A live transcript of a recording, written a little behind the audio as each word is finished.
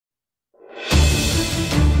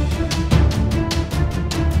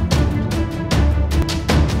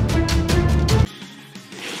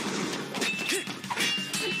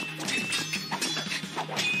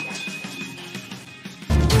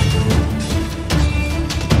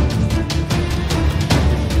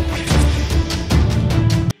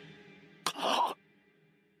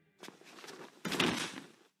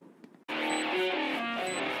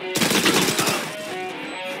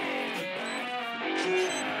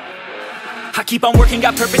I keep on working,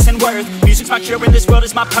 got purpose and worth. Music's my cure and this world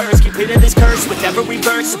is my purse. Get rid of this curse with every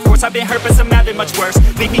verse. Of course I've been hurt but some have it much worse.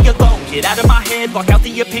 Leave me alone, get out of my head. Block out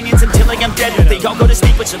the opinions until I am dead. They all go to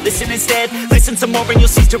speak but you listen instead. Listen some more and you'll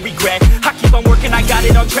cease to regret. I keep on working, I got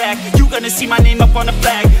it on track. You gonna see my name up on a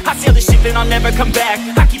flag. I sail this ship and I'll never come back.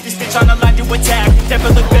 I keep this bitch on the line to attack. Never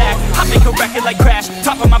look back, I make a record like Crash.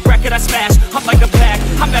 Top of my bracket I smash, I'm like a pack.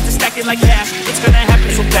 I'm about to stack it like cash. It's gonna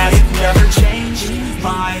happen so fast. Never change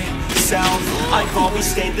myself, I've always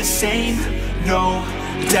stayed the same, no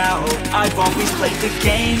doubt. I've always played the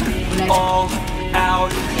game, all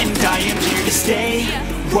out, and I am here to stay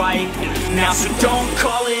right now. So don't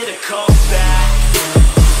call it a comeback.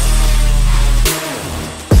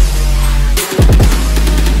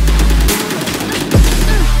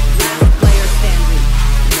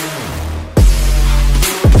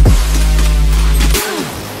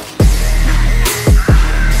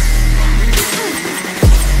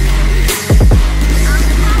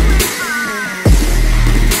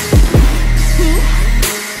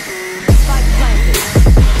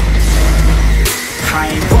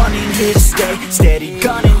 Here to stay, steady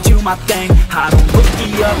gunning, do my thing. I don't look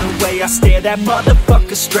the other way, I stare that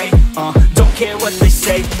motherfucker straight. Don't care what they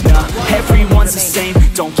say, nah, everyone's the same.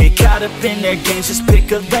 Don't get caught up in their games, just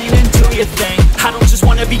pick a lane and do your thing. I don't just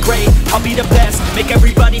wanna be great, I'll be the best. Make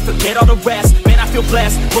everybody forget all the rest. Man, I feel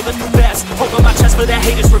blessed, bulletproof vest over my chest for that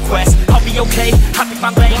haters' request. I'll be okay, I pick my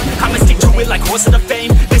lane. I'ma stick to it like horse of the fame.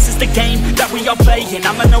 This is the game that we all play, and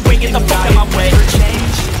I'm gonna win it the fuck out my way.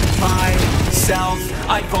 Change myself,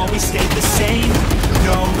 I've always stayed the same,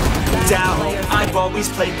 no doubt. I've always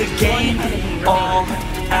played the game, all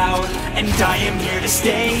out, and I am here to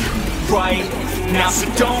stay right now. So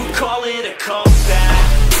don't call it a comeback.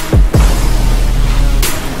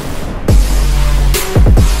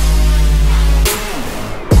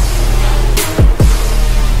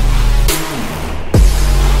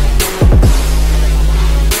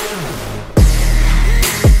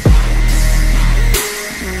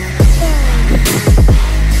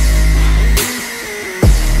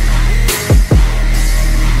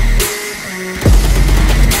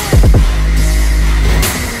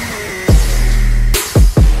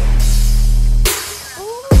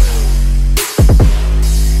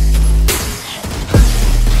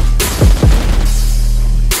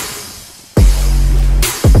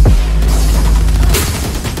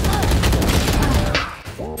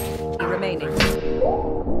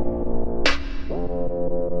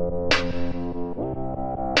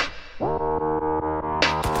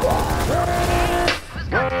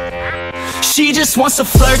 She just wants to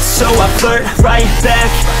flirt, so I flirt right back.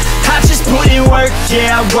 I just put in work,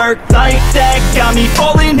 yeah, I work like that. Got me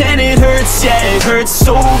falling and it hurts, yeah, it hurts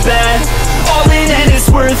so bad. All in and it's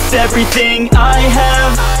worth everything I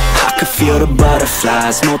have. I could feel the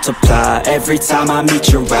butterflies multiply every time I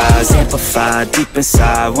meet your eyes. Amplify deep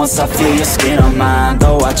inside once I feel your skin on mine.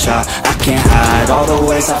 Though I try, I can't hide all the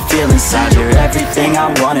ways I feel inside. You're everything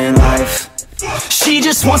I want in life. She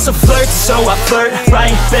just wants to flirt, so I flirt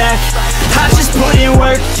right back. I just put in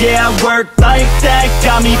work, yeah, I work like that.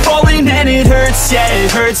 Got me falling and it hurts, yeah,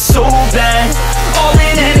 it hurts so bad. All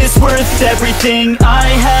in and it's worth everything I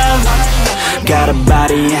have. Got a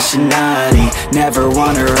body and she naughty, never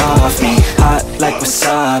want her off me. Hot like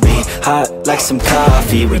wasabi, hot like some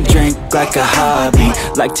coffee. We drink like a hobby,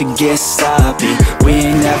 like to get sloppy. We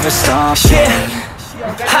ain't never stopping. Yeah.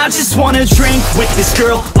 I just wanna drink with this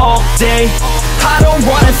girl all day. I don't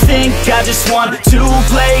wanna think, I just want to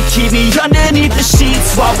play. Keep me underneath the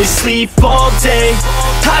sheets while we sleep all day.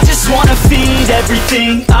 I just wanna feed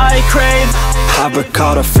everything I crave. I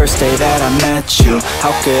recall the first day that I met you.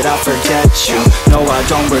 How could I forget you? No, I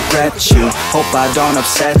don't regret you. Hope I don't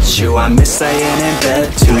upset you. I miss laying in bed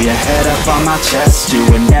too. Your head up on my chest, you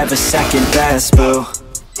were never second best, boo.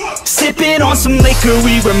 Sipping on some liquor,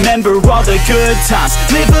 we remember all the good times.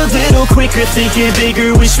 Live a little quicker, thinking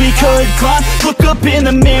bigger, wish we could climb. Look up in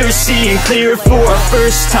the mirror, seeing clear for our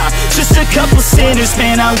first time. Just a couple sinners,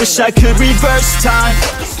 man, I wish I could reverse time.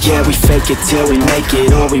 Yeah, we fake it till we make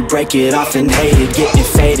it, or we break it off and hate it. Getting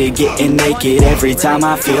faded, getting naked, every time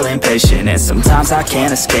I feel impatient. And sometimes I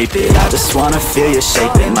can't escape it, I just wanna feel you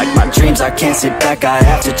shaping. Like my dreams, I can't sit back, I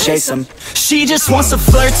have to chase them. She just wants to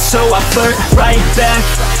flirt, so I flirt right back.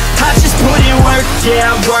 I just put in work,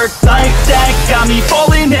 yeah, I work like that. Got me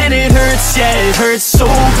falling and it hurts, yeah, it hurts so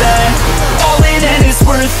bad. All in and it's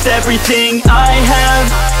worth everything I have.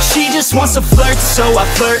 She just wants to flirt, so I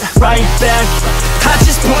flirt right back. I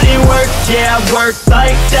just put in work, yeah, I work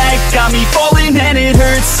like that. Got me falling and it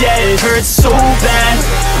hurts, yeah, it hurts so bad.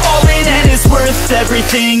 All in and it's worth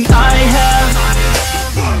everything I have.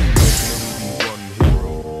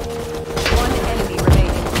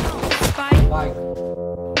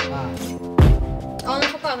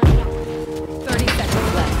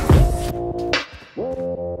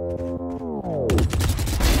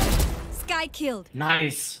 killed.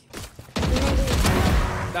 Nice.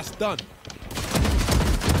 That's done.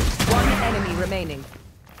 One enemy remaining.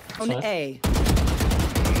 On Sorry. A.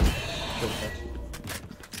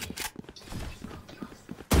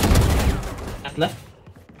 Left.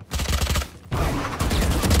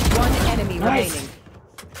 One enemy Nice. remaining.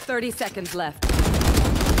 30 seconds left.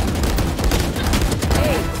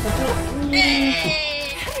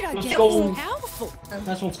 How did I Let's get go. so powerful?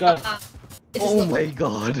 Nice one, Sky. Oh my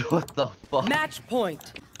god, what the fuck? Match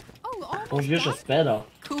point. Oh, almost Oh, you're done. just better.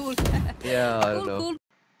 Cool. Yeah, I don't Cool, know. cool.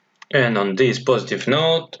 And on this positive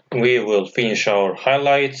note, we will finish our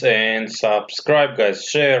highlights and subscribe guys,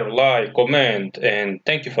 share, like, comment, and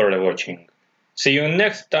thank you for watching. See you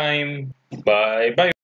next time. Bye bye.